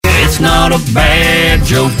It's not a bad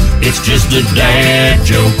joke, it's just a dad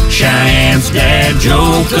joke. Cheyenne's dad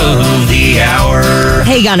joke of the hour.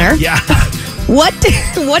 Hey, Gunner. Yeah. What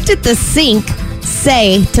did the sink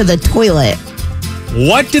say to the toilet?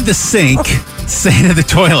 What did the sink say to the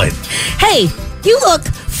toilet? Hey, you look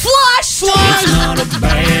flushed. It's not a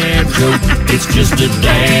bad joke, it's just a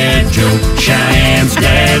dad joke. Cheyenne's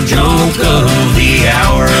dad joke of the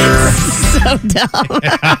hour. So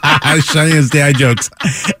dumb. Cheyenne's dad jokes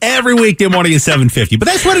every weekday morning at 7:50. But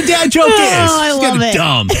that's what a dad joke is. I It's love kinda it.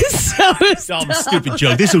 dumb. So Dumb, stupid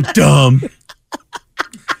joke. They're so dumb.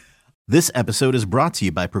 This episode is brought to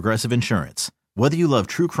you by Progressive Insurance. Whether you love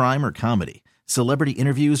true crime or comedy, celebrity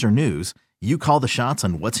interviews or news, you call the shots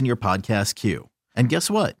on what's in your podcast queue. And guess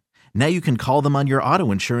what? Now you can call them on your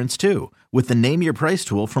auto insurance too with the Name Your Price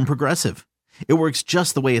tool from Progressive. It works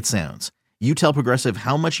just the way it sounds. You tell Progressive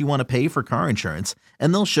how much you want to pay for car insurance,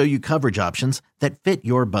 and they'll show you coverage options that fit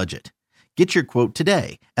your budget. Get your quote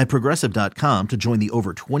today at Progressive.com to join the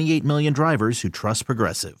over 28 million drivers who trust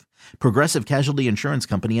Progressive. Progressive Casualty Insurance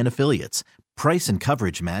Company and Affiliates. Price and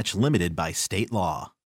coverage match limited by state law.